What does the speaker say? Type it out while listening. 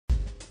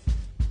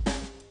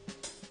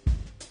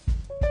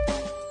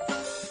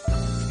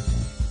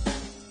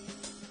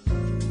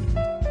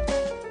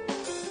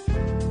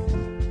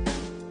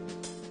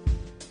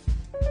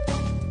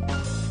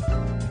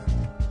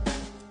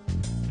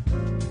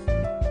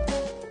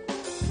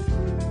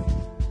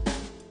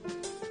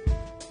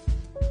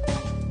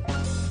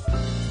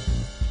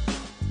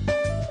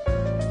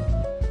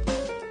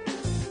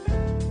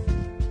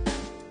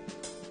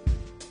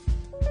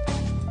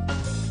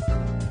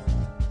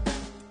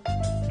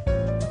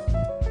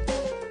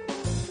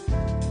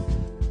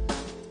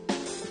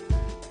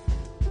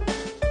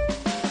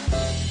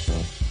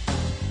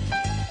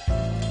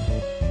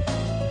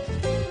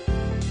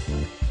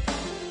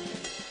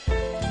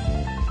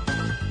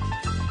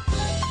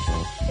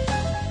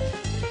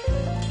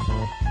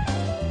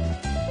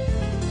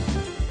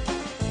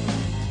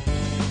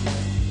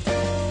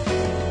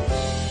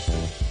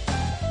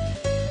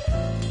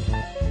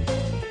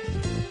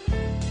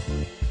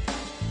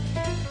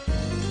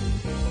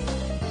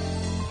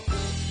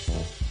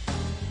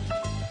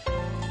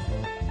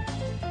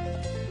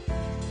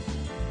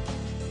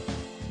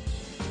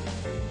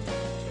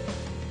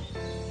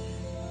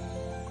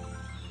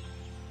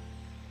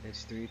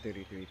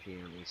2:33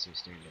 p.m. Eastern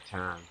Standard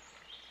Time,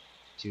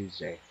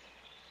 Tuesday,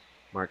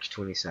 March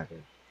 27th,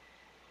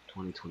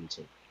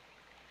 2022.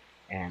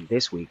 And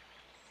this week,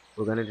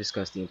 we're going to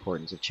discuss the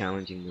importance of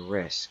challenging the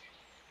risk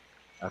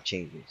of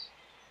changes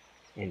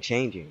and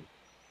changing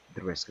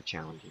the risk of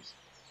challenges.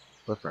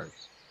 But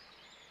first,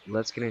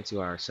 let's get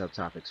into our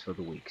subtopics for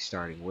the week,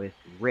 starting with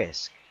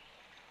risk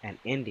and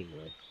ending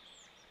with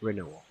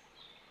renewal.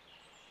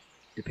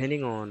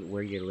 Depending on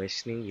where you're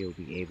listening, you'll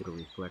be able to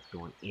reflect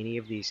on any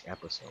of these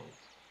episodes.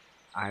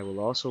 I will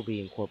also be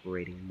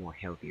incorporating more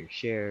healthier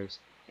shares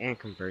and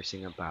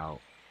conversing about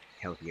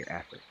healthier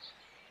efforts.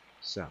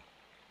 So,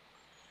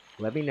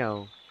 let me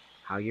know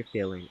how you're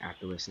feeling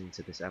after listening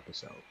to this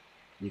episode.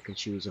 You can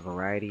choose a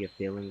variety of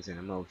feelings and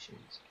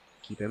emotions.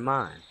 Keep in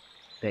mind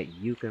that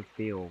you can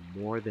feel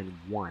more than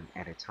one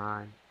at a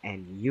time,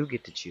 and you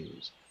get to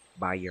choose,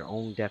 by your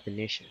own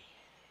definition,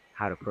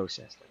 how to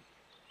process them.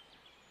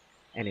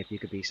 And if you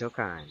could be so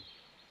kind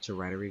to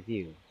write a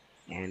review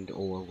and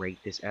or rate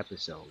this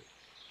episode,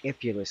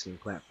 if your listening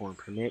platform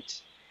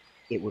permits,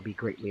 it would be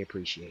greatly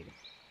appreciated.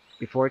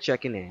 Before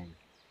checking in,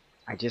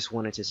 I just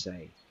wanted to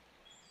say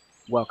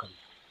welcome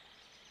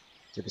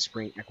to the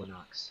spring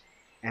equinox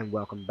and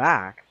welcome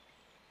back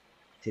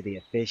to the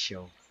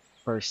official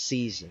first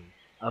season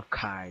of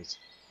Kai's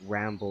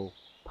Ramble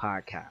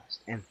podcast.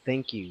 And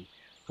thank you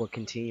for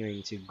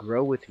continuing to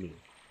grow with me.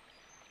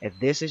 If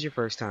this is your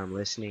first time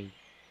listening,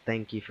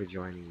 thank you for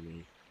joining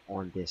me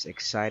on this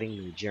exciting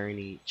new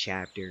journey,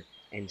 chapter,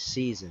 and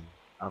season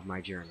of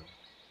my journal.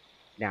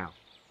 Now,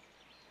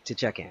 to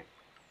check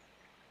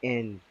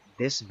in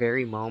this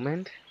very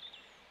moment,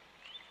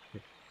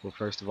 well,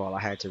 first of all,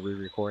 I had to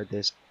re-record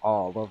this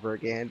all over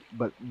again,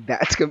 but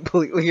that's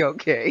completely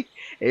okay.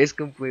 It's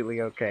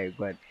completely okay.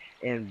 But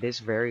in this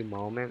very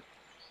moment,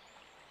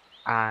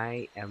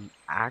 I am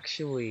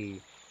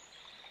actually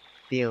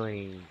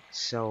feeling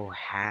so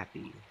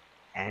happy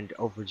and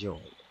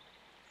overjoyed.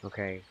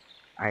 Okay?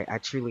 I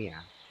truly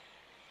am.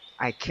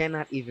 I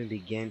cannot even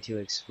begin to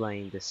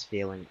explain this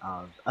feeling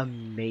of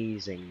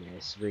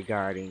amazingness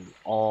regarding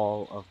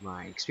all of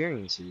my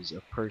experiences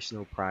of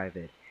personal,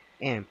 private,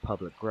 and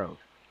public growth.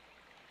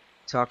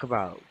 Talk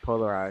about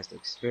polarized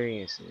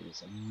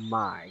experiences.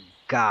 My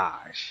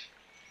gosh.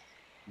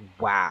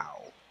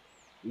 Wow.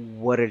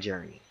 What a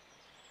journey.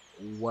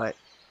 What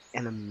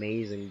an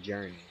amazing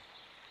journey.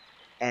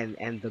 And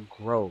the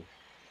growth.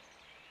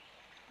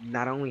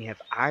 Not only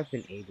have I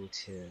been able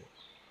to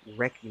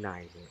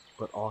recognize it,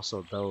 but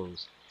also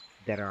those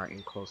that are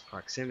in close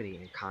proximity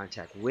and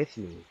contact with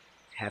me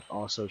have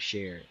also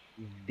shared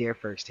their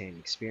firsthand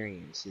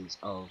experiences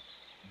of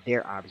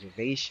their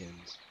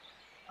observations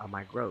of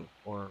my growth,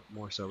 or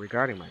more so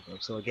regarding my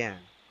growth. So again,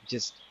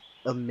 just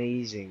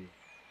amazing,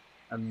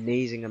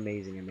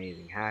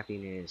 amazing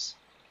happiness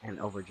and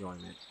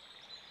overjoyment.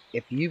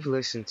 If you've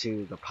listened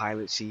to the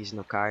pilot season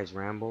of Kai's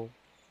Ramble,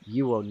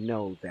 you will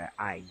know that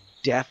I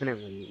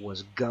definitely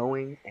was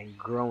going and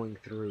growing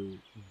through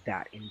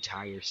that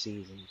entire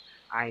season.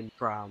 I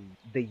from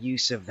the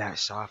use of that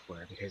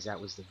software, because that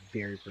was the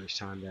very first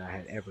time that I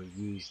had ever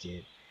used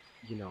it.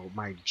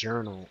 My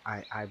journal,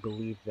 I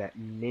believe that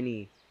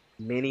many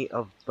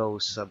of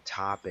those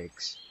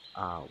subtopics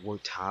were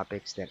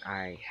topics that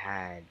I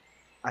had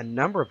a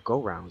number of go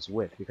rounds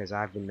with, because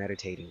I've been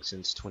meditating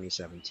since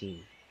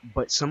 2017.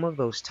 But some of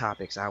those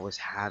topics I was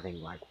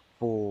having like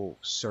full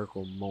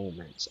circle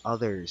moments.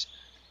 Others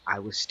I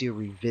was still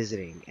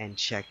revisiting and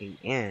checking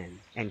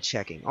in and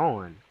checking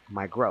on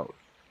my growth.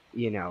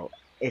 You know,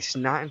 it's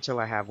not until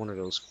I have one of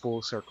those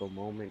full circle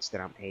moments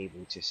that I'm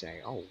able to say,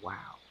 oh,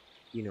 wow,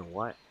 you know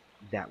what?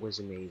 That was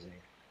amazing.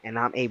 And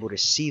I'm able to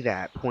see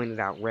that, point it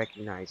out,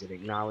 recognize it,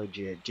 acknowledge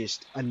it,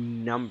 just a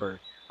number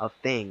of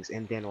things.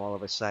 And then all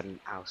of a sudden,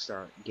 I'll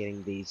start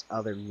getting these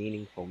other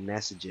meaningful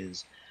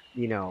messages,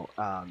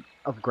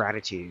 of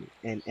gratitude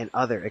and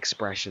other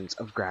expressions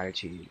of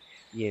gratitude,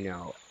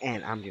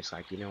 and I'm just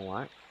like, you know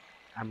what?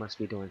 I must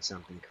be doing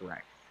something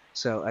correct.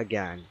 So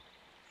again,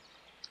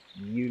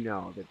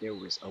 that there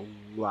was a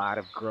lot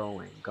of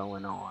growing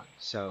going on.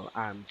 So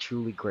I'm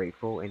truly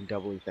grateful and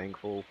doubly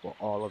thankful for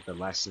all of the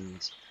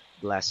lessons,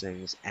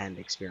 blessings, and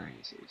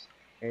experiences.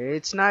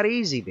 It's not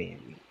easy being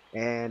me,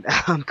 and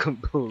I'm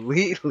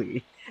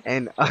completely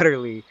and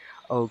utterly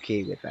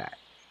okay with that.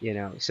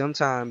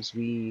 Sometimes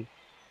we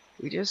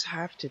just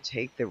have to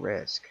take the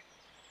risk.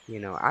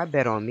 I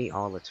bet on me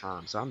all the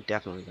time, so I'm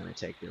definitely going to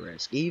take the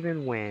risk,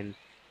 even when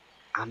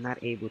I'm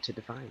not able to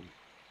define it,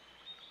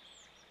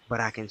 but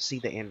I can see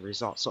the end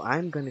result. So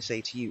I'm going to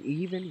say to you,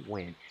 even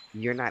when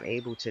you're not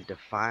able to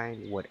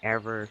define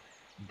whatever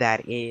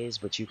that is,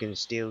 but you can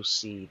still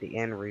see the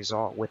end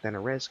result within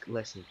a risk,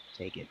 listen,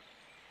 take it.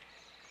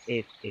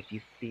 If you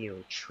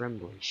feel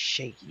trembling,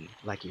 shaky,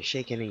 like you're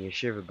shaking in your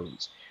shiver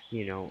boots,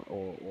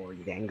 or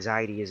the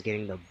anxiety is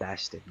getting the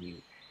best of you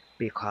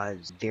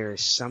because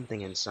there's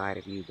something inside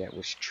of you that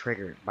was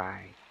triggered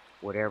by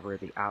whatever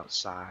the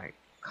outside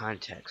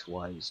context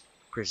was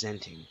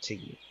presenting to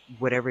you.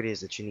 Whatever it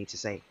is that you need to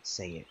say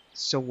it.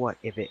 So what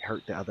if it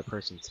hurt the other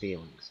person's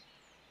feelings?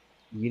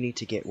 You need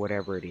to get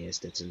whatever it is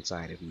that's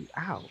inside of you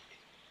out.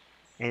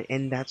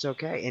 And that's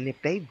okay. And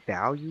if they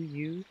value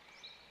you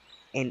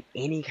in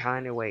any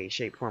kind of way,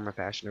 shape, form, or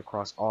fashion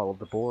across all of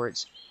the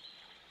boards,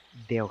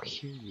 they'll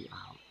hear you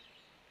out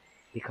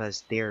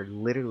because they're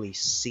literally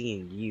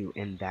seeing you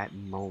in that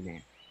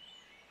moment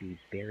be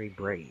very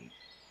brave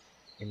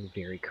and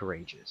very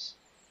courageous.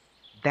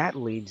 That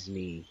leads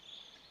me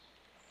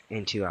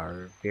into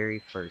our very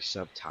first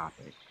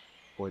subtopic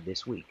for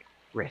this week: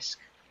 risk.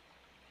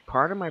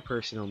 Part of my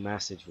personal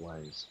message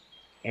was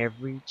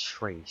every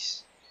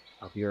trace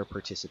of your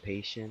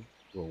participation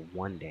will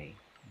one day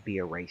be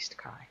erased,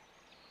 Kai.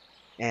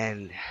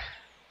 And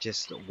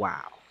just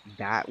wow,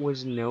 that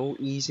was no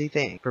easy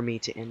thing for me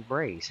to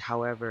embrace.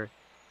 However,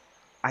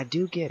 I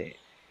do get it.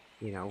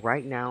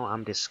 Right now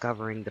I'm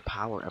discovering the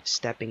power of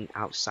stepping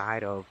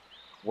outside of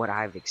what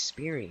I've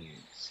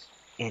experienced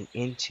and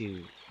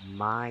into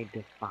my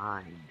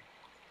defined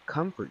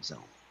comfort zone.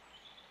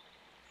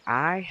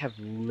 I have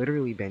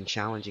literally been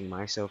challenging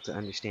myself to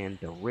understand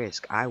the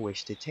risk I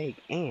wish to take,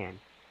 and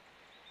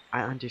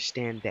I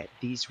understand that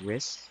these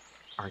risks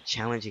are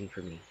challenging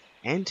for me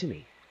and to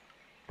me.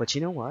 But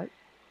you know what?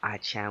 I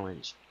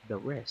challenge the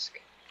risk,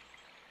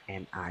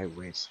 and I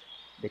risk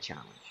the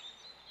challenge.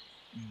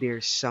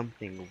 There's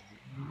something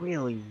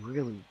really,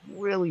 really,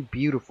 really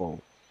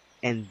beautiful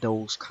in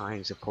those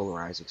kinds of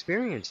polarized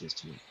experiences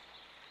to me.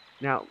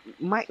 Now,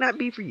 might not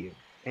be for you,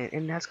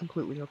 and that's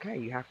completely okay.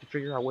 You have to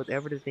figure out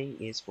whatever the thing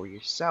is for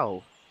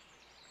yourself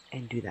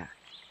and do that.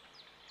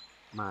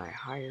 My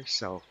higher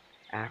self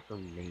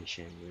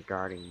affirmation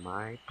regarding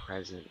my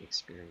present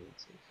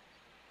experiences.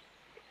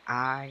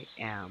 I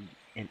am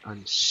an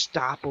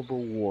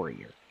unstoppable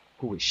warrior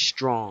who is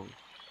strong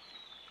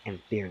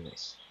and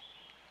fearless.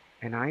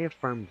 And I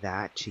affirm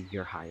that to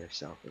your higher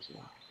self as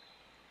well.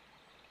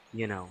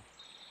 You know,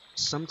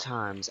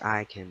 sometimes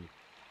I can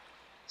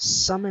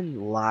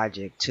summon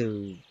logic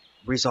to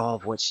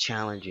resolve what's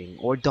challenging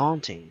or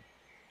daunting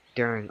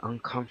during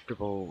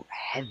uncomfortable,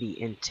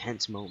 heavy,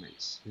 intense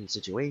moments in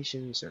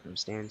situations,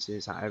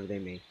 circumstances, however they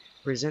may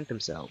present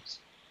themselves.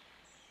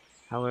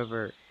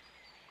 However,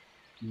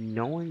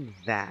 knowing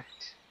that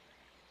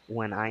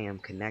when I am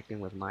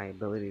connecting with my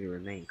ability to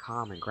remain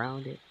calm and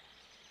grounded,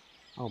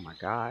 oh my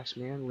gosh,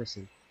 man,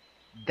 listen,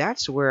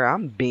 that's where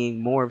I'm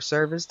being more of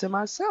service to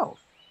myself.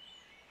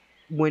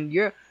 When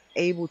you're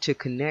able to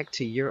connect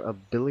to your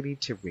ability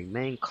to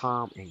remain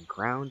calm and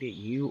grounded,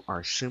 you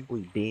are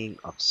simply being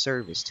of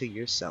service to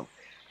yourself.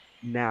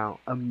 Now,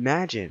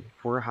 imagine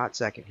for a hot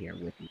second here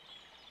with me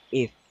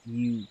if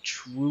you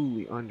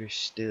truly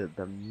understood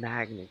the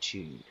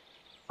magnitude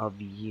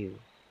of you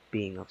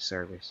being of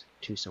service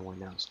to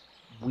someone else.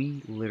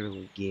 We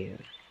literally give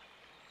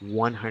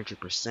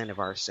 100% of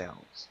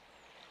ourselves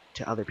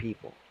to other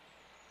people,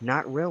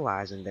 not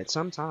realizing that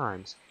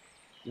sometimes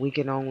we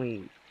can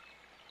only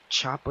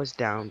chop us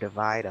down,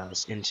 divide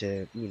us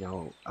into,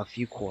 a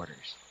few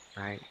quarters,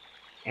 right?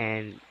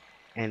 And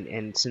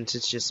and since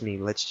it's just me,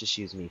 let's just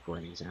use me for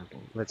an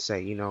example. Let's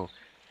say,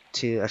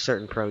 to a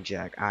certain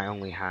project, I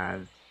only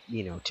have,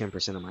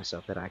 10% of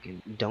myself that I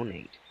can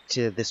donate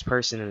to this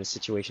person in a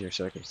situation or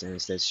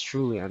circumstance that's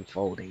truly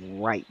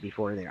unfolding right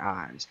before their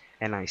eyes,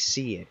 and I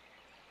see it.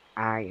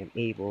 I am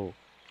able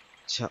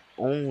to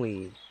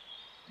only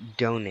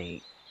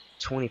donate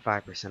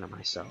 25% of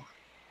myself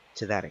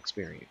to that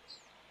experience.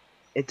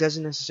 It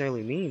doesn't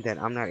necessarily mean that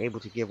I'm not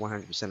able to give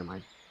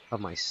 100% of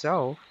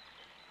myself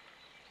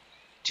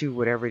to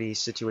whatever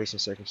these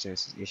situations,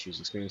 circumstances,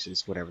 issues,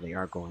 experiences, whatever they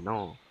are going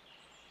on.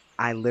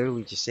 I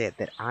literally just said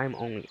that I'm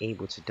only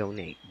able to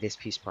donate this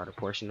piece, part, or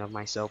portion of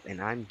myself,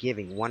 and I'm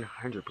giving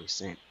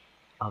 100%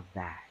 of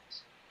that.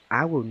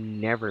 I will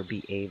never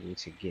be able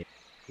to give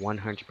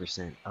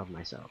 100% of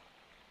myself.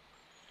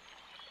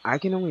 I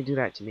can only do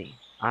that to me.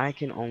 I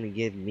can only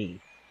give me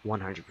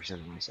 100%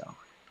 of myself.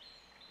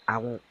 I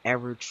won't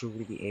ever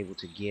truly be able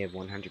to give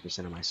 100%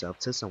 of myself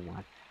to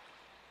someone.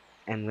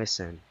 And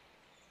listen,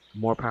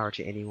 more power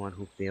to anyone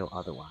who feel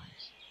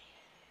otherwise.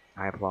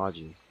 I applaud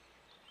you.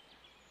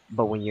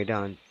 But when you're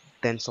done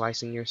thin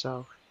slicing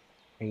yourself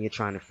and you're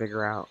trying to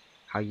figure out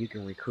how you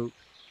can recoup,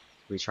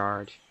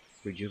 recharge,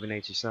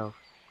 rejuvenate yourself,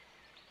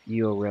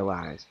 you'll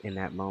realize in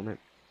that moment,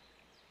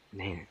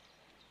 man,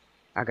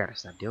 I gotta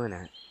stop doing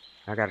that.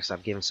 I gotta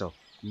stop giving so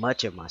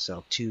much of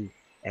myself to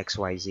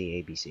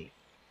XYZ ABC.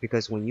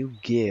 Because when you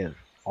give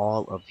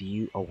all of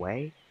you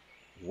away,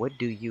 what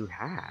do you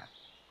have?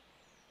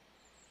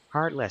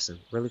 Hard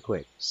lesson, really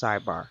quick,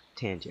 sidebar,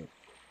 tangent.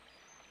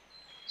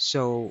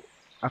 So,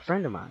 a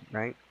friend of mine,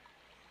 right,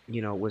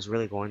 was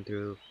really going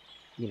through,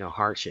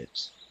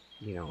 hardships,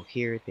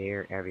 here,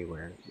 there,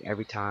 everywhere.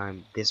 Every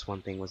time this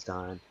one thing was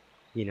done,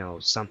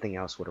 something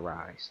else would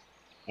arise.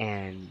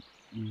 And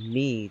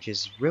me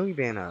just really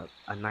being a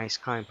nice,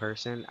 kind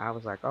person, I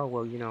was like, oh,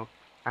 well,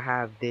 I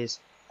have this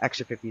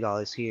extra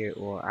 $50 here,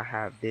 or I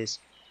have this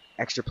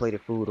extra plate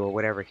of food or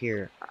whatever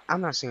here.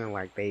 I'm not saying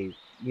like they,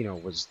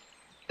 was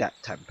that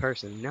type of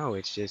person. No,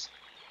 it's just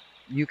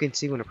you can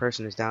see when a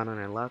person is down on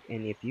their luck,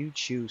 and if you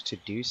choose to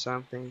do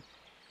something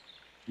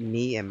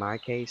Me, in my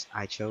case,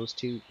 I chose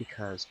to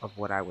because of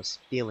what I was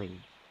feeling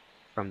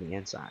from the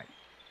inside.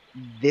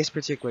 This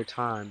particular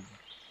time,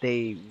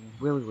 they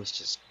really was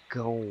just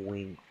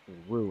going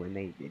through, and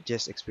they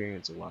just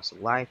experienced a loss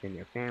of life in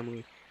their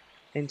family.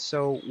 And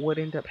so what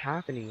ended up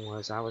happening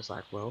was I was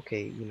like, well,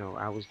 okay,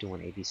 I was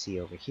doing ABC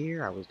over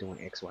here, I was doing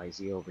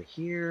XYZ over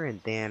here,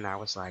 and then I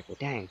was like, well,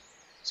 dang,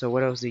 so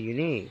what else do you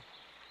need?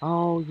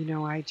 Oh,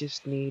 I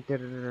just need da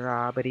da da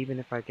da, but even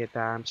if I get that,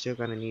 I'm still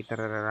gonna need da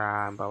da da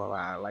da, and blah blah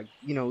blah. Like,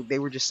 they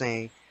were just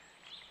saying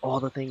all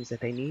the things that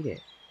they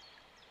needed.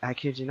 I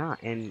kid you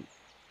not. And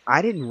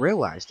I didn't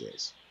realize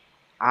this.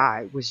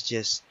 I was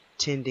just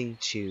tending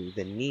to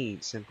the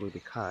need simply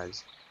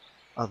because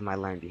of my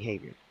learned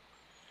behavior.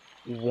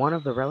 One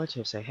of the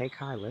relatives said, hey,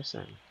 Kai,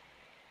 listen,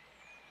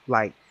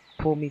 like,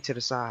 pull me to the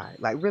side.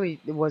 Like, really,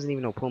 it wasn't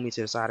even no pull me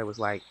to the side. It was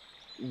like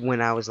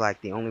when I was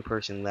like the only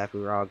person left,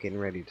 we were all getting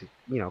ready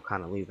to,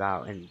 kind of leave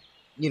out. And,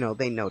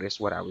 they noticed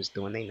what I was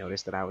doing. They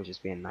noticed that I was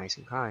just being nice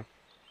and kind.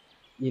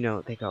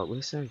 They go,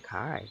 listen,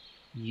 Kai,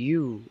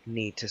 you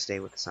need to stay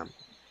with something.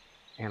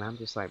 And I'm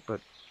just like,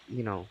 but,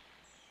 you know,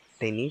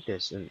 they need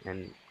this,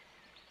 and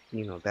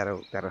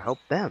that'll help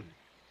them.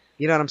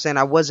 You know what I'm saying?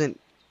 I wasn't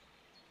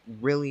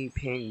really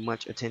paying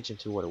much attention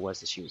to what it was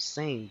that she was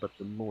saying, but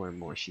the more and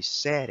more she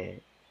said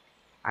it,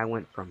 I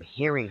went from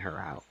hearing her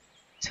out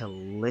to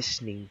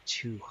listening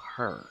to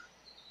her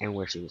and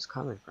where she was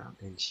coming from.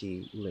 And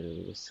she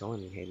literally was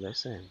telling me, hey,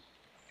 listen,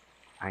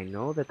 I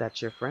know that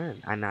that's your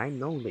friend, and I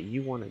know that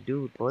you want to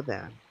do for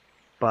them,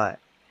 but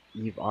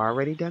you've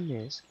already done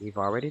this, you've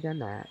already done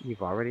that,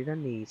 you've already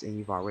done these, and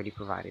you've already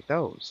provided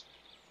those.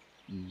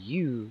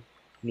 You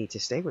need to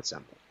stay with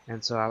something.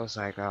 And so I was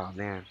like, oh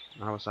man,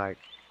 I was like,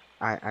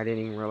 I didn't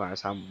even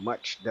realize how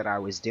much that I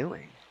was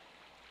doing.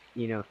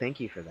 Thank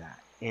you for that.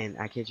 And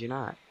I kid you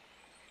not,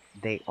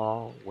 they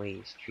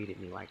always treated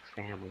me like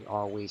family,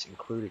 always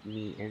included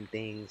me in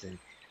things and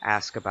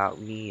ask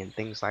about me and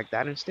things like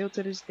that. And still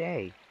to this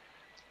day,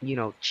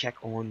 check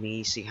on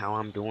me, see how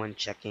I'm doing,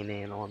 checking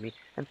in on me,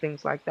 and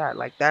things like that.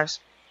 Like,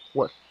 that's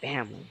what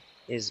family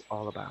is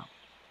all about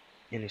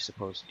and is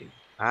supposed to do.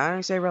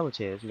 I say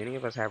relatives. Many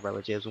of us have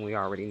relatives, and we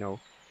already know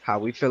how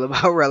we feel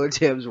about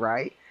relatives,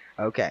 right?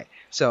 Okay,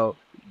 so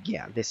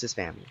yeah, this is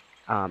family.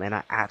 And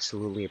I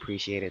absolutely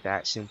appreciated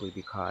that simply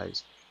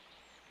because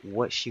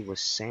what she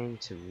was saying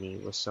to me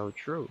was so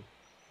true.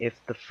 If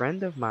the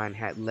friend of mine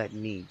had let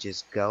me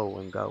just go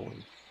and go,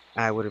 and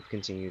I would have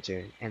continued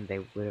to, and they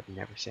would have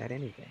never said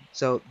anything.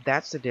 So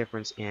that's the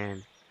difference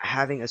in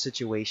having a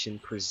situation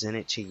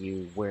presented to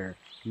you where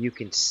you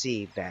can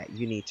see that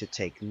you need to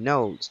take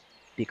notes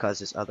because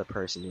this other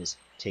person is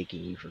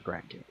taking you for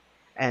granted.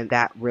 And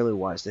that really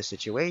was the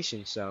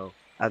situation. So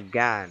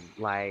again,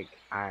 like,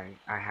 I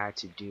had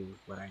to do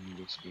what I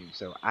needed to do.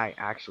 So I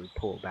actually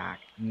pulled back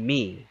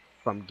me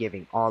from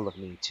giving all of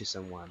me to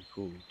someone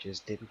who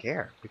just didn't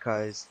care.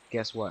 Because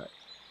guess what?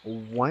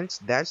 Once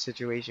that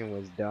situation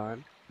was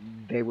done,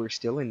 they were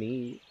still in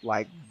need.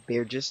 Like,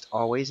 they're just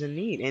always in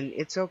need, and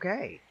it's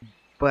okay.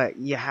 But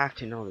you have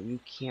to know that you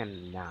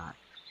cannot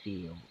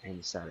feel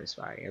and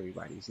satisfy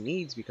everybody's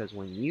needs, because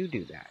when you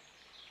do that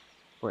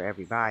for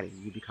everybody,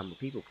 you become a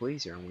people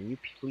pleaser. And when you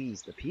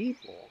please the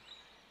people,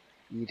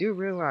 you do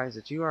realize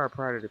that you are a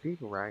part of the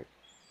people, right?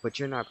 But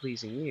you're not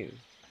pleasing you.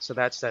 So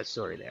that's that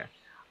story there.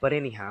 But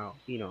anyhow,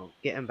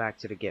 getting back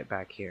to the get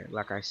back here,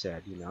 like I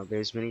said,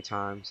 there's many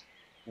times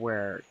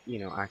where,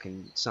 I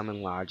can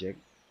summon logic,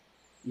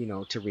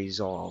 to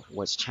resolve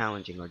what's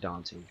challenging or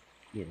daunting,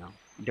 you know,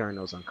 during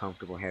those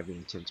uncomfortable, heavy,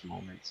 intense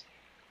moments.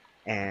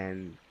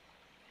 And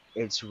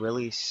it's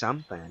really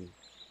something,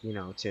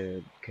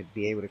 to could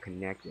be able to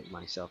connect with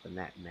myself in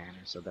that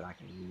manner so that I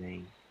can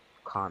remain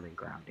calm and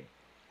grounded.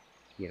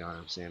 You know what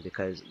I'm saying?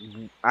 Because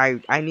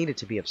I needed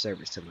to be of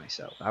service to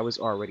myself. I was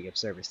already of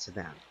service to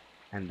them.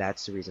 And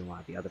that's the reason why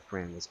the other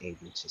friend was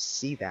able to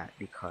see that,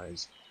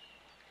 because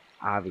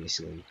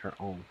obviously her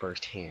own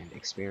firsthand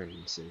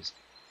experiences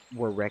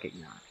were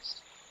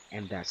recognized.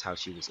 And that's how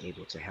she was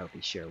able to help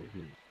me share with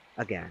me.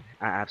 Again,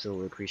 I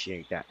absolutely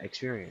appreciate that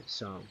experience.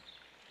 So,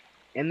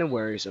 in the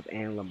words of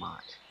Anne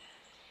Lamott,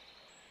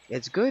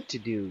 it's good to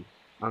do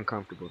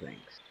uncomfortable things.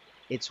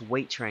 It's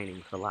weight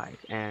training for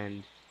life.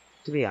 And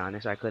to be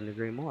honest, I couldn't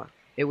agree more.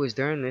 It was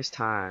during this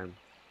time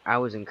I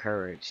was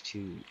encouraged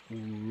to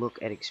look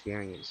at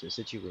experiences,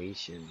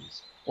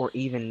 situations, or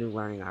even new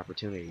learning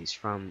opportunities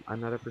from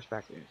another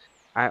perspective.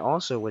 I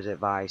also was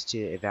advised to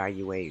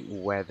evaluate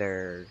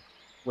whether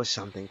was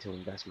something to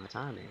invest my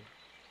time in.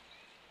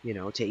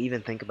 To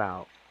even think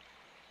about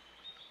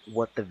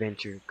what the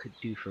venture could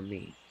do for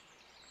me.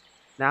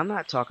 Now, I'm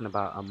not talking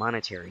about a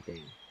monetary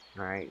thing,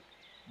 all right?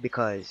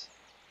 Because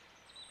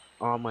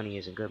all money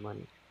isn't good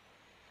money,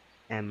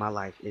 and my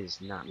life is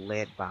not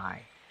led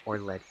by or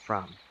led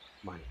from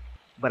money.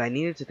 But I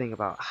needed to think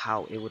about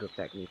how it would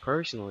affect me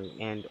personally,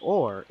 and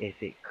or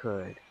if it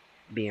could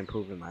be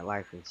improving my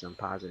life in some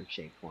positive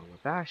shape, form, or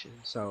fashion.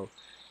 So,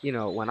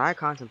 when I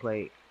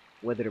contemplate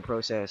whether the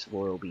process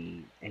will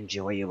be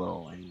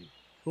enjoyable and,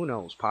 who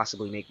knows,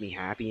 possibly make me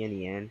happy in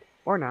the end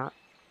or not,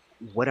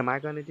 What am I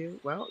going to do?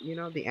 Well,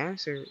 the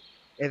answer,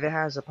 if it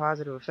has a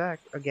positive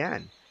effect,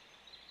 again,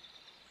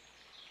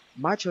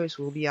 my choice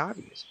will be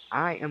obvious.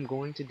 I am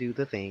going to do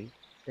the thing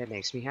that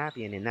makes me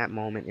happy. And in that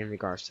moment, in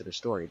regards to the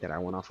story that I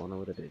went off on a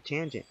little bit of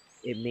tangent,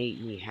 it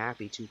made me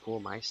happy to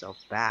pull myself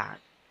back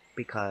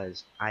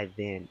because I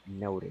then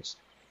noticed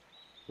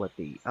what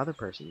the other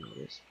person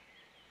noticed,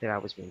 that I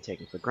was being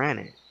taken for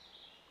granted.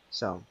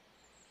 So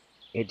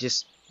it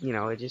just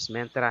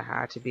meant that I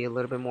had to be a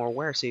little bit more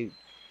aware. See,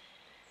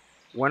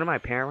 one of my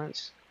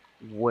parents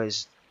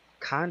was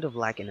kind of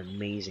like an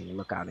amazing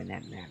lookout in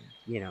that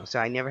manner, so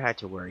I never had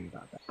to worry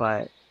about that.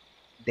 But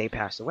they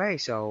passed away,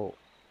 so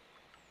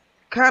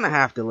kind of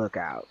have to look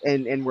out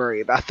and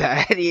worry about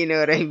that. You know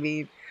what I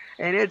mean?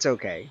 And it's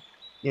okay.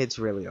 It's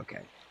really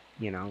okay.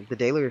 The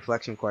daily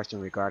reflection question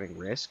regarding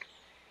risk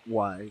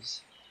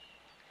was,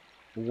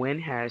 when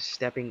has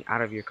stepping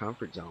out of your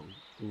comfort zone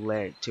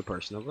led to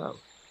personal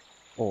growth?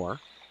 Or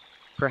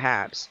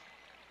perhaps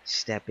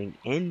stepping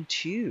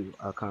into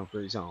a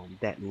comfort zone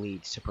that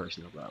leads to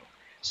personal growth.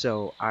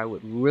 So I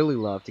would really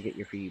love to get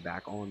your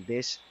feedback on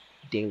this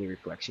daily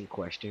reflection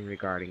question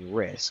regarding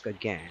risk.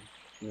 Again,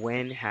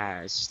 when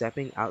has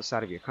stepping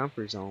outside of your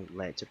comfort zone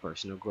led to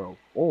personal growth?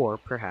 Or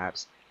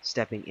perhaps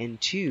stepping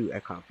into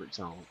a comfort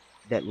zone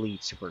that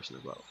leads to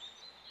personal growth?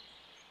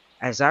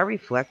 As I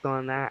reflect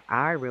on that,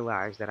 I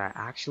realize that I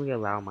actually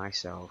allow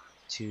myself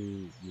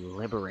to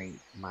liberate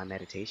my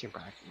meditation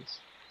practice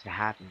to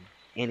happen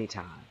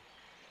anytime,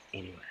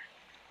 anywhere.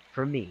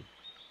 For me,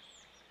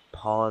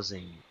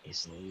 pausing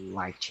is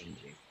life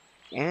changing.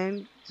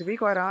 And to be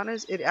quite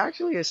honest, it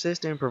actually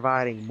assists in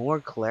providing more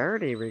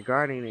clarity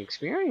regarding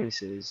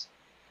experiences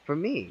for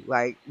me.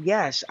 Like,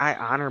 yes, I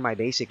honor my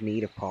basic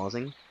need of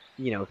pausing,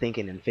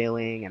 thinking and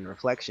feeling and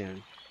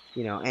reflection,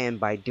 and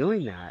by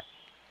doing that,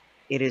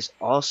 it is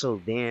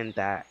also then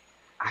that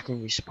I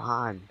can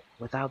respond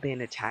without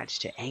being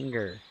attached to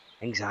anger,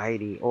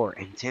 anxiety, or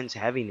intense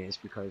heaviness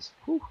because,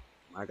 whew,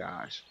 my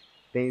gosh,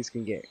 things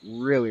can get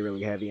really,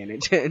 really heavy and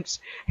intense,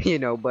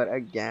 but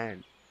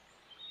again,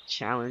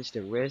 challenge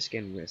the risk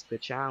and risk the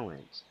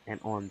challenge. And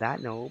on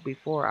that note,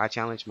 before I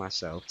challenge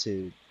myself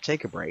to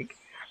take a break,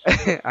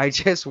 I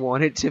just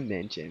wanted to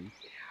mention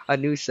a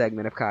new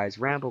segment of Kai's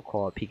Ramble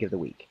called Peak of the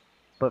Week.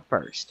 But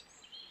first,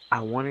 I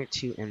wanted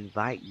to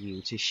invite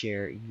you to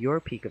share your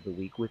peak of the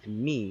week with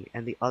me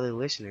and the other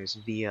listeners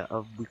via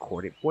a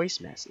recorded voice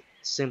message.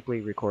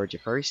 Simply record your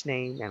first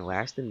name and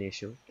last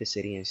initial, the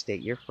city and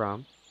state you're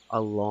from,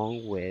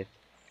 along with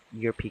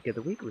your peak of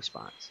the week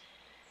response.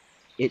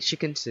 It should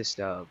consist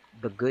of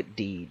the good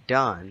deed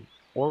done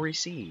or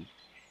received.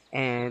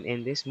 And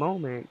in this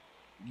moment,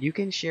 you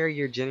can share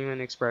your genuine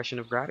expression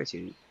of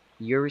gratitude.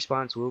 Your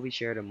response will be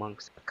shared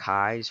amongst the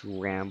Kai's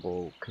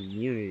Ramble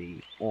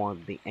community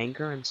on the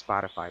Anchor and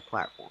Spotify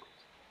platforms.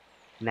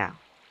 Now,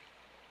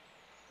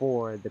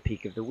 for the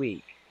peak of the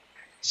week.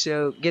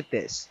 So, get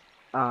this.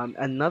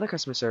 Another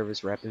customer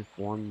service rep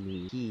informed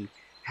me he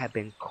had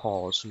been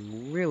called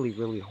some really,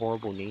 really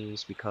horrible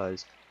names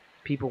because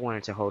people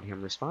wanted to hold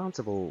him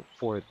responsible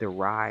for the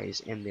rise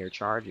in their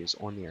charges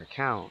on their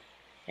account,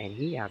 and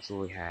he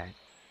absolutely had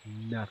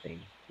nothing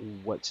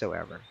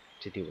whatsoever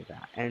to do with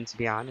that. And to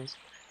be honest,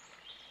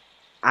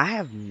 I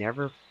have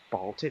never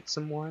faulted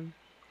someone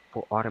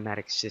for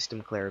automatic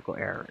system clerical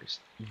errors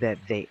that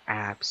they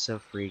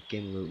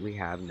abso-freaking-lutely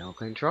have no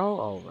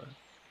control over.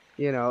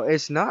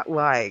 It's not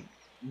like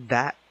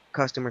that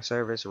customer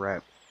service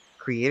rep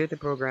created the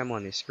program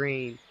on the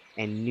screen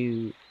and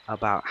knew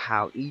about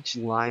how each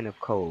line of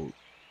code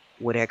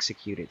would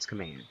execute its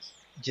commands.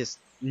 Just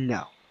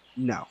no,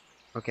 no.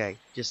 Okay,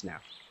 just no.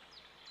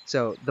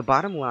 So the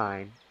bottom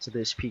line to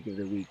this peak of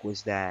the week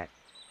was that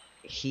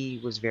he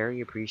was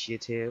very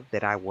appreciative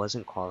that I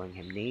wasn't calling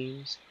him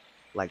names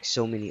like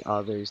so many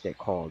others that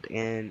called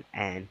in.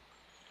 And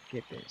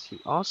get this, he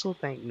also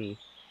thanked me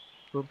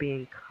for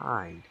being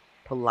kind,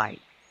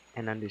 polite,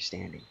 and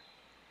understanding.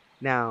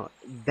 Now,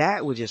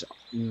 that would just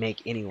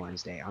make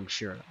anyone's day, I'm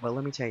sure. But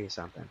let me tell you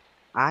something.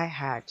 I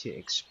had to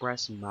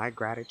express my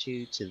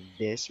gratitude to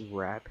this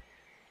rep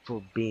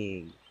for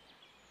being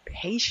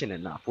patient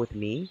enough with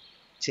me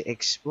to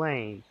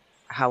explain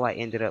how I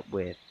ended up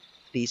with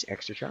these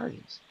extra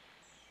charges.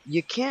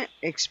 You can't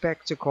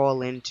expect to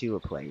call into a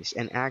place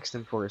and ask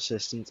them for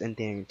assistance and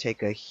then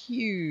take a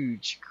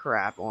huge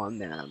crap on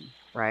them,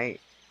 right?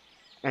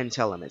 And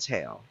tell them it's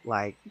hell.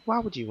 Like, why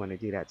would you want to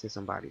do that to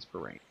somebody's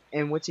parade?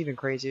 And what's even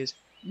crazier is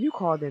you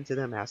called into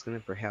them asking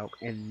them for help,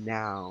 and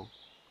now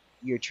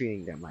you're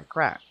treating them like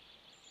crap.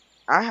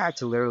 I had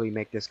to literally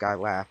make this guy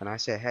laugh, and I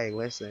said, hey,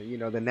 listen,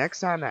 the next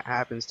time that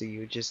happens to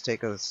you, just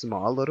take a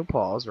small little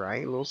pause,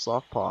 right? A little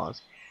soft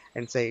pause,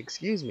 and say,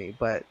 excuse me,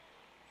 but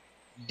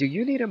do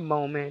you need a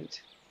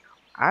moment?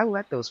 I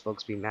let those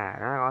folks be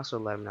mad. I also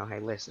let them know, hey,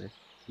 listen,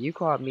 you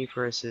called me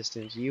for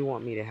assistance, you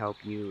want me to help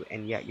you,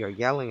 and yet you're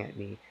yelling at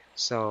me.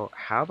 So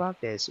how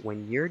about this?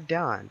 When you're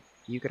done,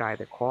 you could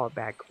either call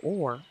back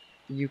or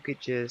you could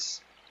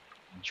just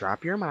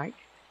drop your mic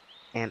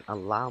and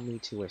allow me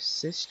to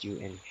assist you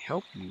and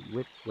help you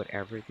with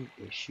whatever the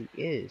issue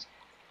is.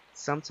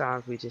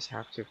 sometimes we just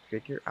have to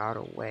figure out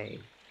a way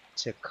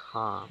to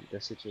calm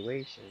the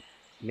situation.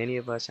 Many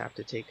of us have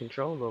to take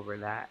control over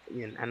that,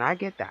 and I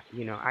get that.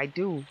 I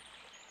do.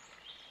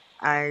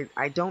 I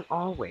don't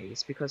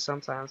always, because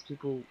sometimes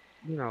people,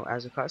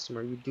 as a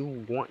customer, you do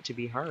want to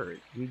be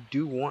heard. You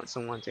do want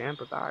someone to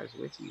empathize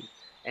with you,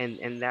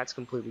 and that's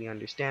completely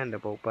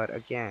understandable. But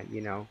again,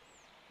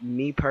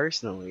 me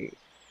personally,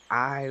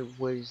 I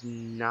was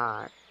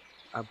not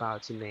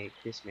about to make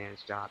this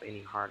man's job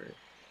any harder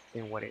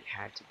than what it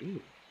had to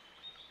be.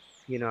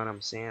 You know what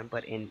I'm saying?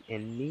 But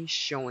in me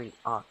showing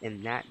up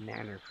in that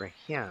manner for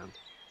him,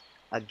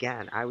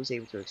 again, I was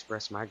able to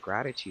express my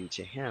gratitude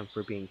to him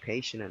for being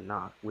patient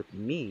enough with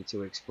me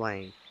to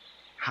explain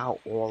how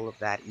all of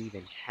that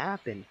even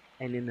happened.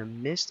 And in the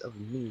midst of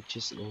me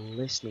just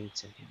listening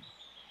to him,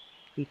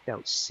 he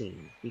felt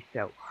seen, he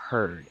felt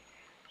heard,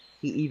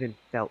 he even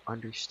felt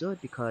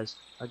understood because,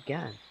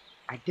 again,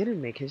 I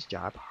didn't make his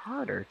job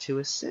harder to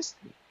assist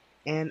me.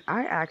 And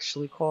I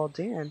actually called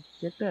in,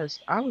 get this,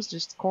 I was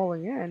just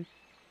calling in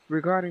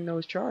regarding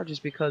those charges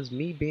because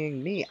me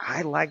being me,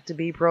 I like to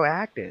be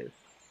proactive.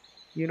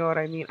 You know what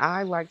I mean?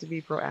 I like to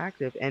be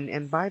proactive.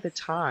 And by the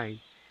time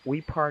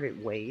we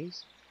parted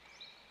ways,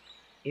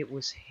 it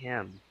was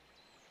him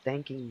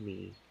thanking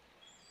me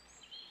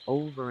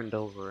over and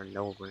over and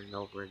over and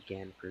over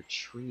again for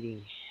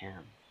treating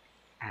him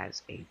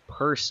as a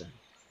person.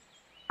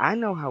 I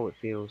know how it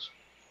feels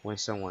when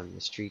someone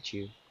mistreats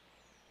you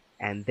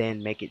and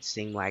then make it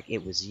seem like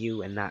it was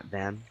you and not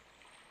them.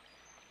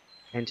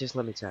 And just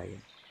let me tell you,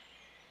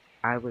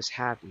 I was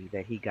happy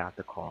that he got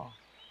the call.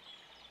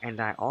 And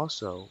I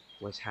also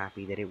was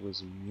happy that it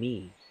was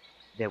me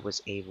that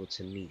was able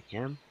to meet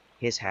him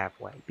his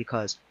halfway,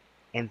 because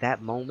in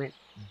that moment,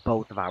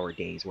 both of our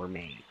days were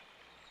made.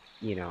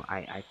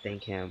 I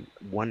thank him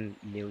 1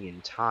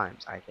 million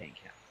times. I thank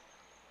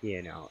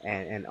him,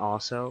 and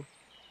also,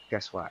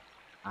 guess what?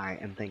 I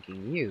am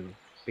thanking you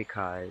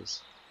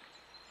because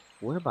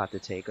we're about to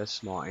take a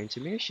small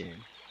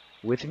intermission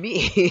with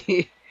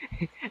me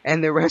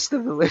and the rest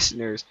of the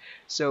listeners.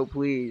 So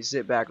please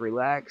sit back,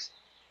 relax,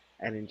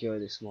 and enjoy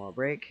this small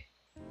break,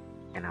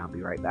 and I'll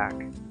be right back.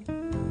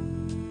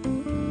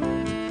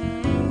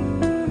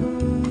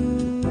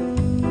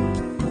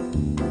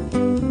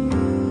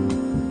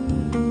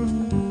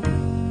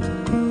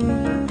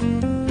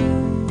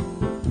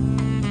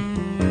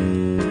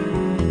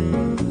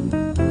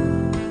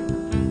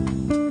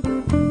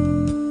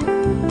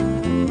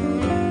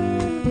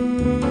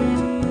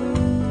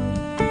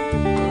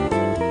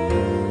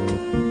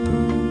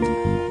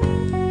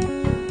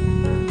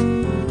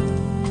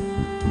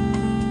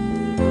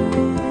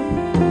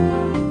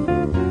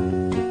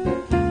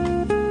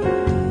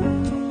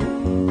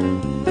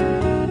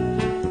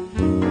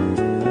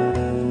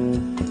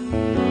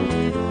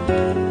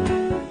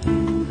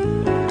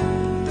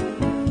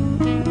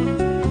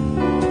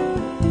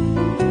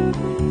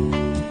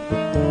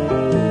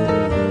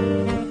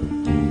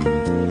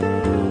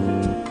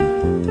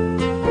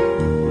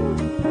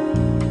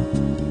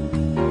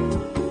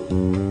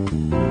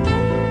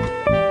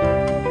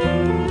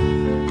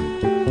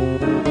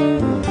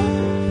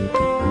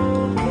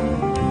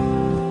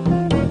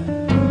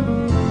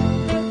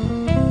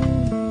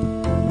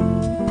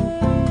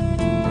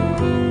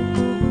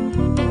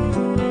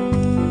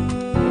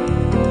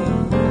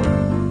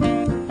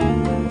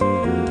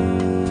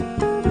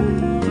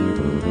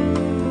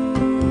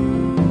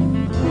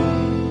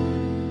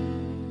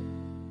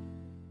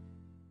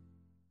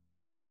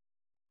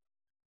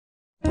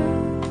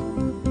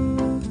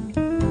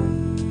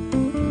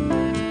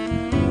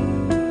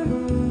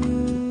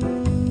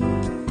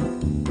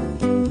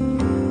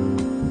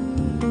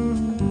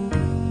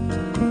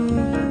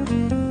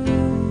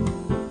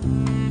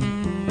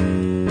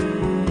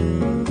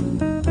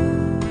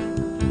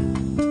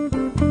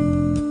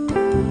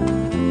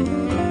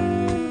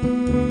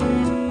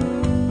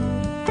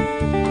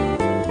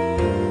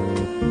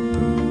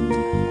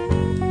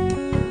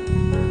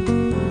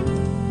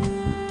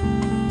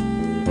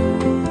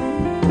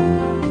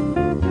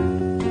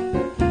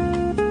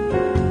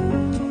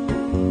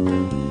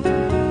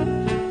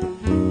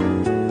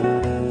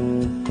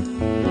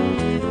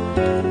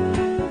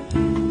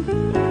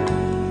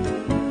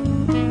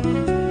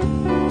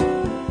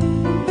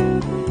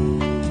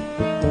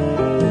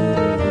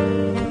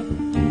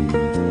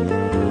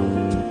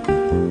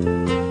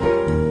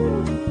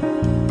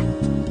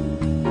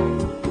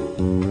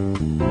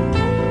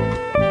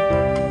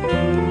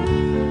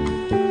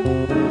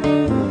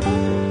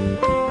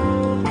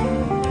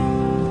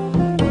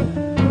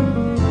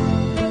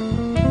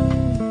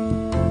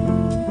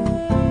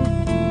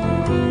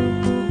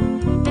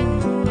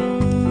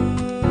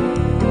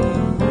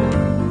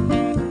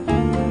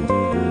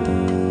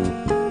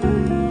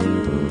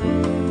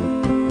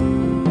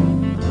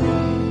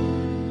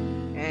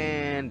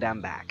 And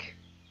I'm back.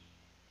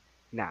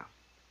 Now,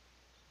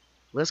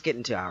 let's get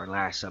into our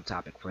last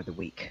subtopic for the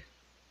week: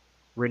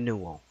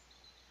 renewal.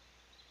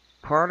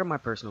 Part of my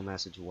personal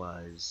message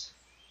was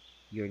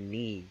your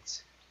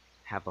needs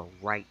have a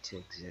right to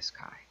exist,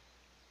 Kai.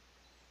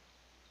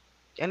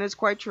 And it's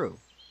quite true.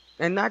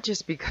 And not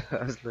just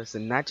because,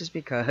 listen, not just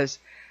because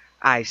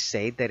I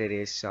say that it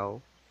is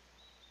so.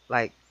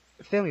 Like,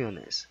 feel me on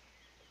this.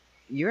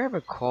 You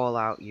ever call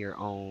out your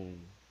own,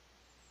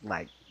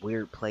 like,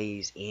 weird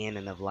plays in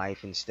and of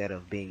life instead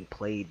of being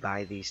played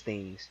by these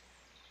things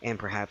and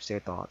perhaps their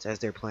thoughts as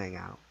they're playing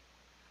out?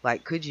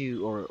 Like, could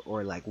you,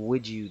 or like,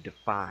 would you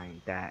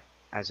define that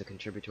as a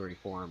contributory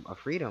form of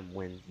freedom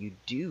when you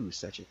do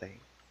such a thing?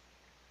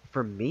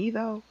 For me,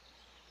 though,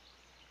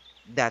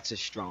 that's a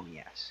strong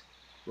yes.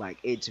 Like,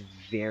 it's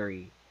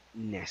very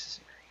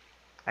necessary.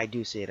 I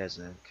do see it as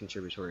a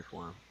contributory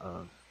form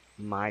of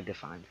my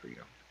defined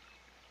freedom.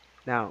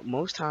 Now,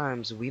 most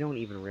times we don't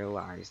even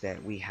realize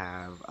that we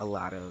have a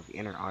lot of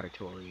inner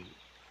auditory,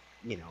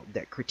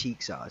 that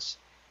critiques us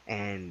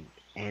and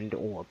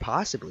or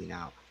possibly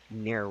now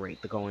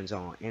narrate the goings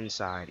on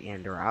inside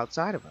and or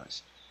outside of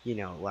us.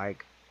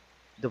 Like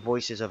the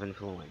voices of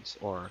influence,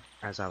 or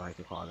as I like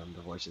to call them,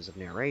 the voices of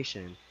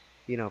narration,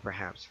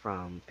 perhaps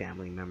from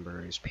family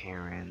members,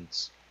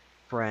 parents,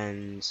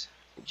 friends,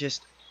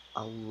 just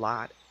a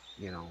lot,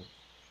 you know,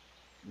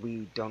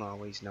 we don't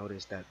always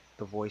notice that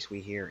the voice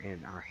we hear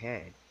in our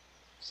head,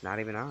 it's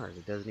not even ours.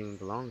 It doesn't even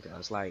belong to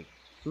us. Like,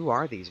 who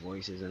are these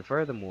voices? And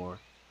furthermore,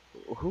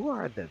 who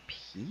are the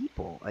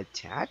people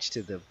attached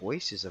to the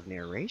voices of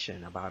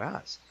narration about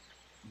us?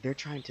 They're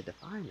trying to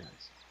define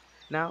us.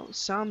 Now,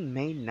 some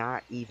may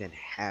not even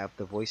have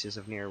the voices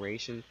of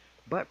narration,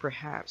 but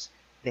perhaps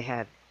they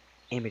have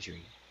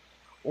imagery,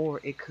 or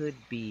it could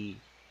be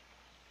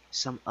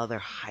some other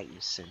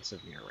heightened sense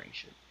of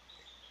narration.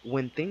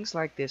 When things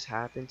like this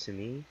happen to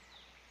me,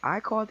 I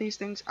call these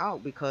things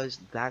out because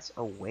that's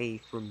a way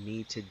for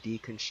me to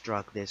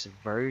deconstruct this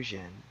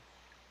version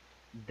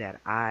that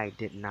I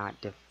did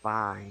not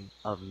define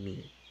of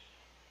me.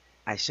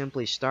 I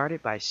simply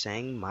started by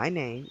saying my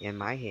name in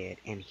my head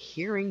and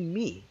hearing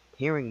me,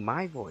 hearing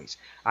my voice.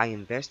 I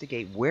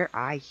investigate where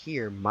I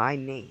hear my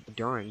name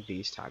during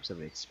these types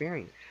of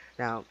experience.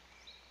 Now,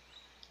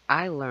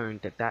 I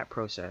learned that that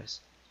process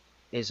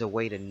is a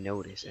way to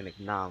notice and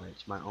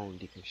acknowledge my own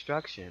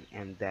deconstruction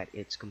and that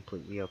it's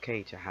completely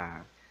okay to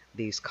have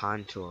these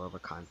contour over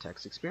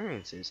context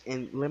experiences.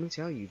 And let me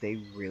tell you, they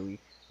really,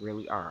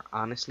 really are.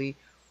 Honestly,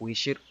 we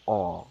should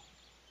all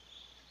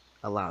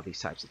allow these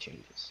types of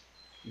changes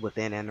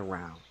within and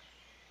around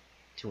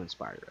to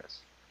inspire us.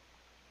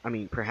 I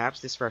mean,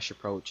 perhaps this fresh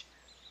approach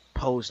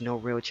posed no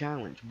real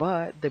challenge,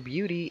 but the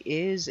beauty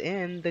is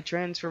in the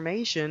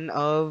transformation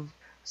of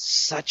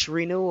such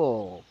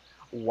renewal.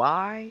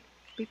 Why?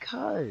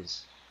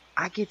 Because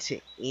I get to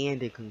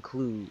end and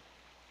conclude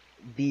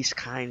these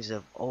kinds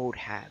of old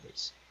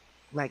habits,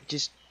 like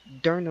just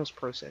during those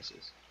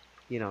processes,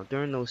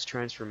 during those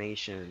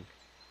transformations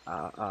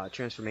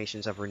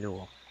of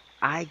renewal.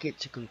 I get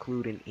to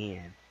conclude and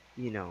end,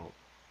 you know,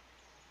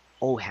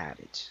 old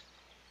habits,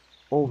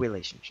 old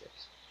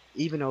relationships,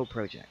 even old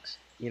projects.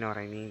 You know what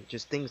I mean?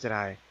 Just things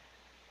that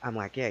I'm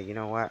like, yeah, you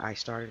know what? I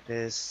started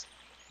this.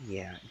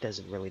 Yeah, it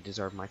doesn't really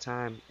deserve my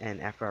time.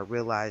 And after I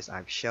realized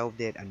I've shelved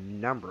it a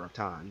number of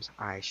times,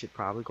 I should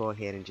probably go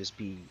ahead and just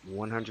be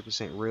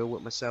 100% real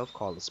with myself,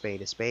 call a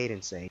spade,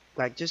 and say,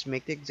 like, just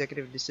make the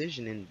executive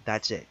decision and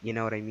that's it. You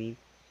know what I mean?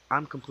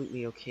 I'm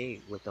completely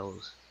okay with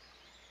those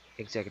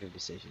executive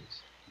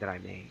decisions that I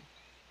made.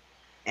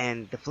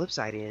 And the flip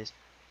side is,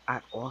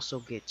 I also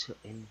get to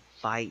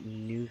invite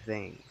new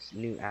things,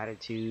 new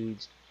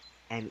attitudes,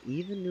 and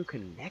even new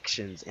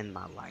connections in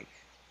my life.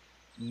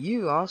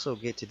 You also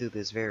get to do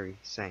this very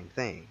same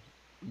thing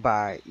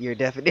by your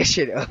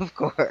definition, of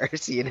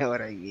course. You know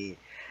what I mean?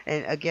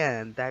 And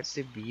again, that's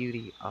the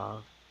beauty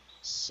of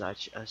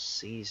such a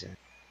season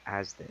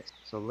as this.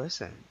 So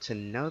listen, to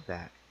know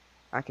that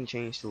I can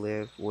change to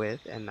live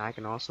with, and I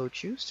can also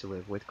choose to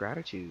live with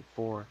gratitude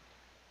for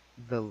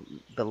the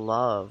the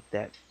love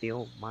that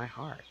filled my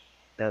heart,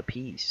 the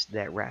peace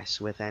that rests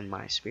within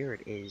my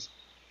spirit is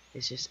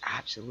just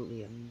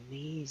absolutely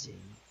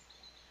amazing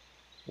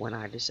when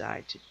I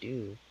decide to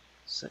do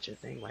such a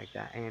thing like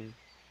that. And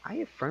I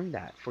affirm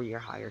that for your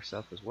higher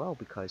self as well,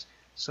 because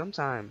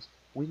sometimes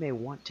we may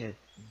want to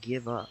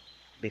give up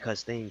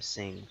because things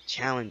seem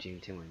challenging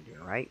to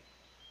endure, right?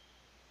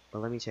 But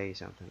let me tell you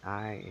something.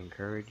 I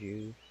encourage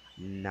you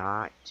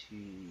not to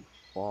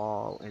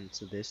fall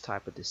into this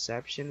type of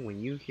deception.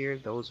 When you hear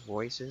those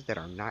voices that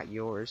are not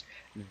yours,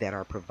 that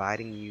are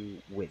providing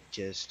you with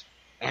just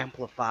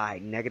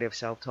amplified negative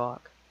self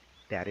talk,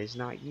 that is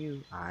not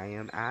you. I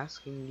am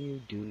asking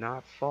you, do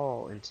not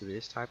fall into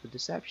this type of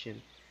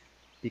deception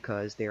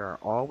because there are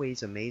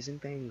always amazing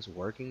things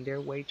working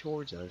their way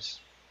towards us.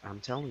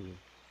 I'm telling you,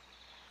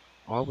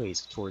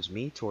 always towards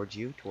me, towards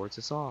you, towards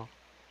us all.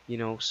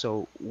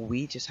 So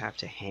we just have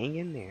to hang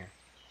in there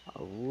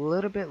a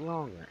little bit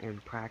longer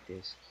and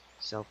practice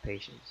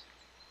self-patience.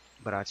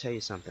 But I'll tell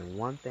you something,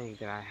 one thing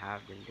that I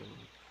have been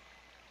doing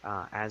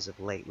as of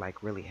late,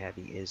 like really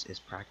heavy, is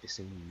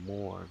practicing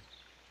more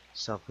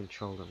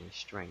self-control and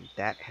restraint.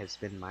 That has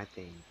been my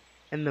thing.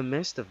 In the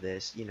midst of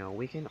this,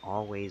 we can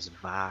always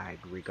vibe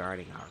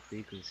regarding our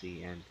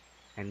frequency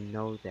and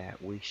know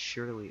that we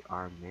surely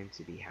are meant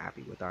to be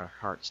happy with our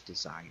heart's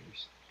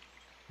desires.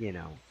 You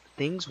know,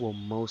 things will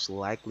most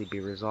likely be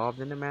resolved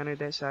in a manner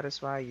that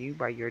satisfy you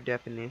by your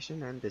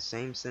definition, and the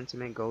same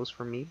sentiment goes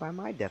for me by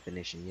my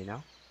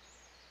definition.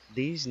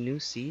 These new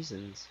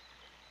seasons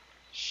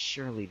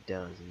surely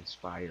does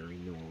inspire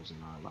renewals in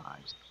our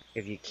lives.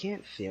 If you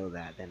can't feel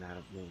that, then I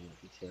don't know what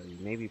to tell you.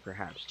 Maybe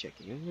perhaps check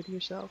in with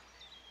yourself.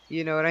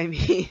 You know what I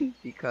mean?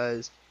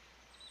 Because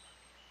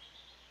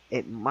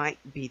it might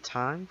be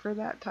time for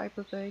that type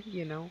of thing.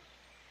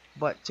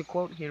 But to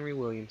quote Henry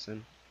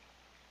Williamson,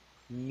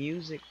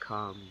 music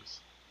comes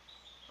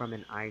from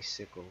an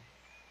icicle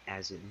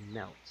as it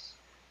melts,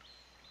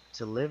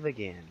 to live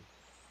again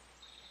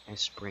as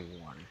spring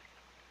water.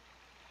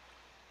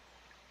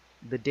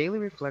 The daily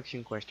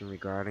reflection question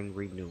regarding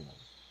renewal.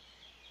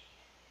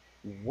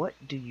 What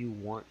do you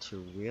want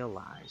to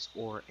realize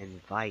or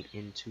invite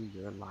into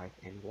your life,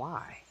 and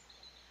why?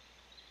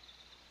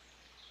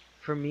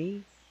 For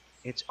me,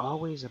 it's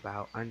always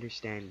about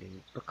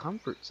understanding the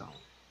comfort zone.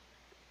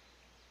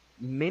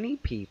 Many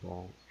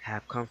people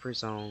have comfort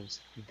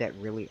zones that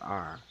really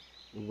are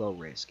low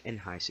risk and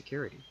high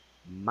security.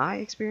 My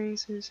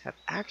experiences have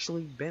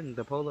actually been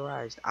the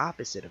polarized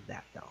opposite of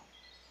that, though.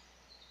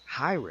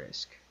 High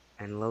risk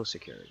and low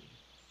security.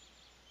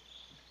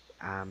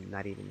 I'm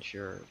not even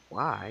sure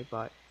why,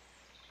 but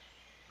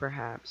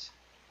perhaps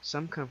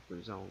some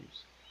comfort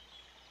zones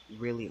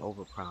really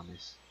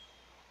overpromise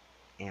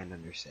and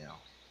undersell.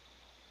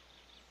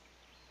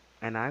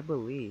 And I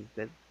believe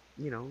that,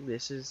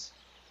 this is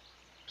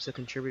a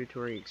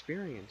contributory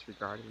experience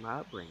regarding my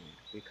upbringing,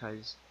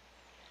 because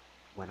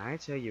when I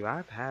tell you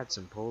I've had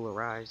some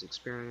polarized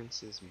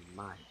experiences,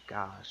 my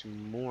gosh,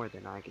 more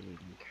than I can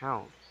even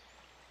count.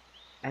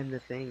 And the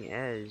thing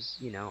is,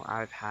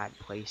 I've had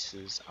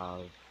places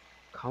of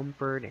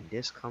comfort and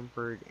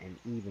discomfort and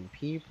even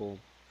people.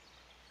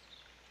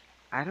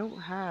 I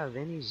don't have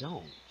any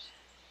zones,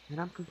 and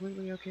I'm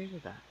completely okay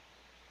with that.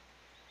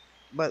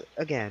 But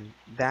again,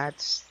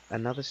 that's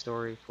another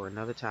story for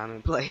another time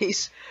and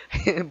place.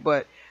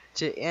 But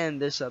to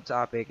end this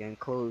subtopic and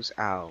close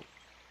out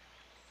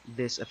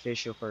this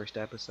official first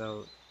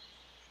episode,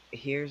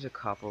 here's a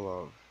couple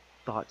of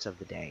thoughts of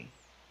the day,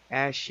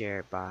 as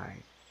shared by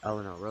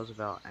Eleanor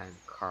Roosevelt and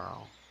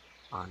Carl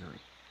Honoré.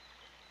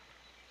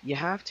 You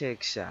have to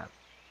accept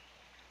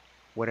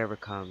whatever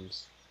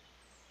comes,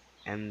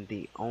 and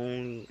the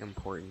only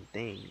important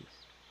thing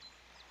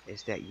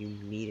is that you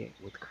meet it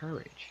with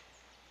courage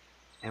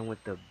and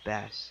with the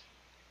best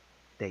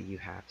that you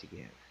have to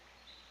give.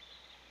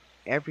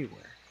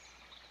 Everywhere,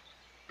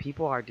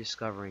 people are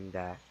discovering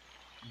that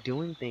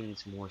doing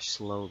things more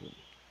slowly,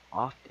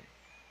 often,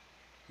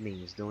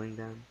 means doing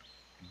them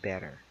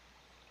better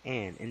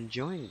and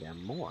enjoying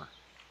them more.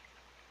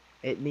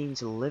 It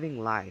means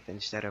living life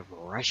instead of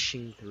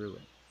rushing through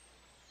it.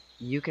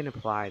 You can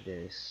apply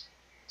this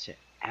to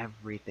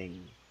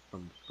everything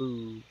from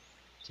food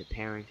to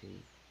parenting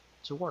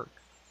to work.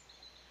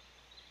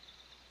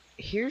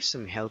 Here's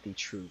some healthy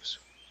truths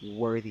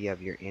worthy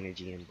of your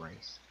energy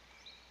embrace.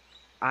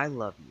 I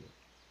love you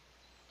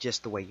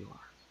just the way you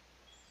are.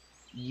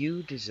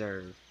 You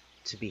deserve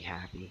to be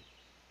happy.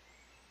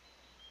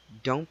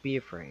 Don't be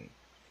afraid.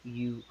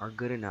 You are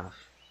good enough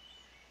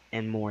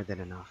and more than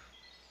enough.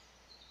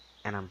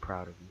 And I'm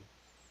proud of you.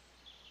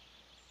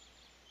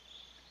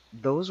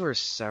 Those were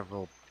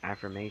several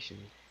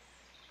affirmations.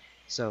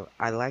 So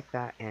I like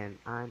that, and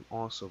I'm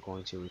also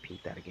going to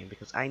repeat that again,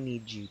 because I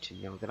need you to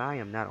know that I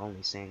am not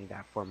only saying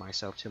that for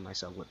myself, to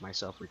myself, with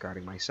myself,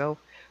 regarding myself,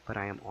 but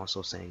I am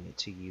also saying it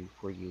to you,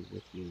 for you,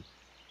 with you,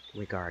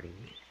 regarding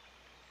me.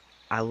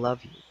 I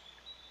love you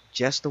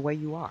just the way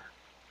you are.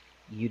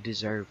 You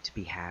deserve to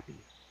be happy.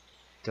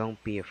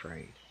 Don't be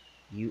afraid.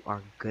 You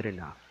are good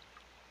enough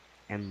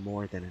and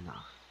more than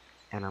enough,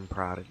 and I'm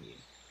proud of you.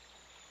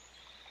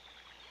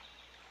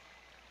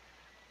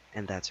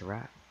 And that's a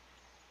wrap.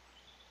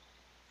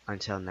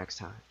 Until next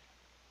time,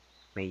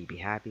 may you be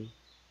happy,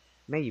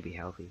 may you be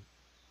healthy,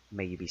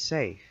 may you be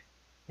safe,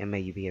 and may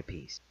you be at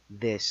peace.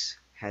 This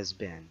has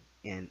been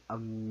an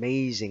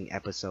amazing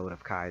episode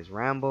of Kai's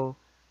Ramble.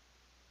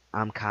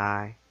 I'm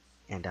Kai,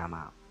 and I'm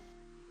out.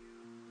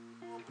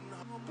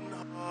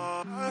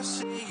 I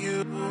see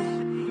you.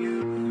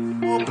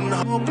 Open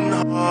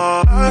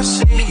heart, I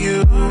see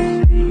you.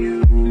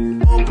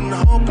 Open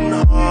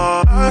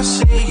heart, I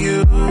see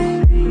you.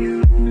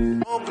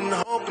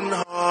 Open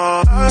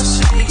heart, I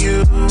see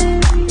you.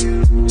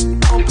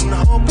 Open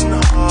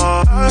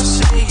heart, I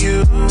see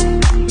you.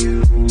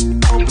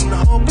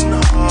 Open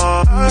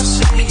heart, I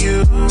see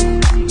you.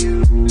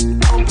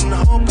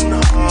 Open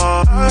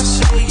heart, I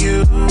see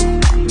you.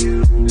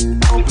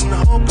 Open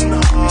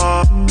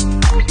heart.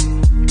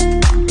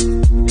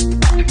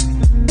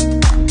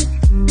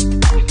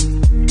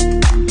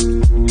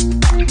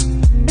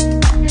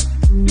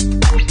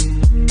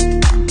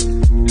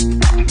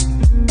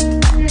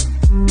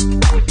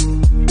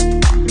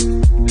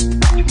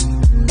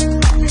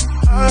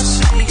 I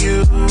see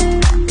you.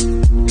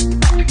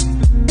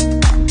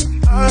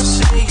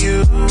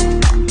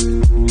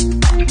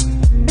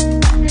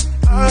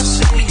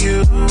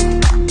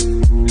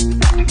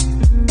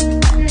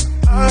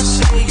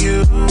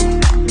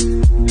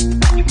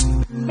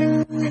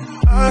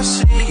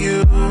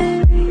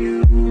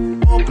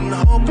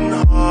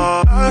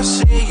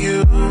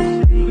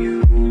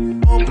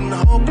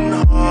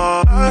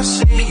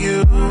 see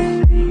you.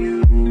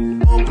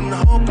 Open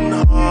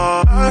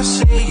heart, I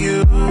see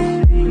you.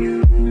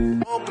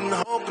 Open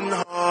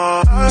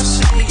heart, I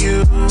see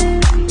you.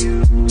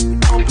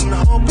 Open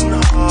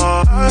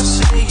heart, I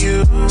see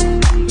you.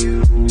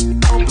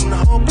 Open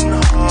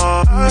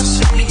heart, I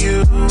see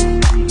you.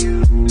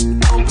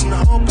 Open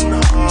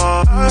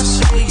heart, I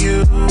see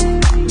you.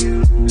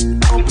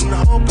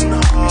 Open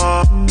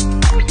heart.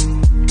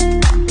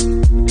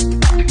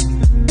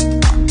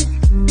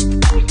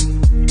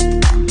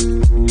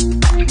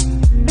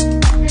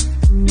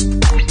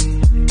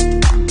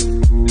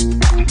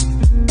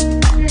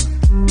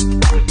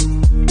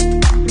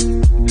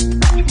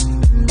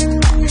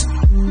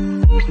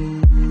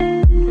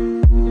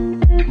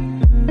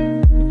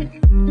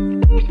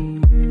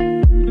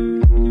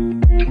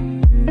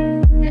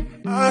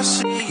 I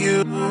see you.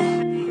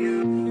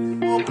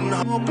 Open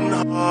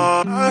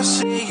heart, I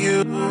see you.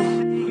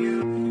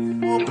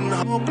 Open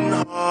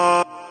heart.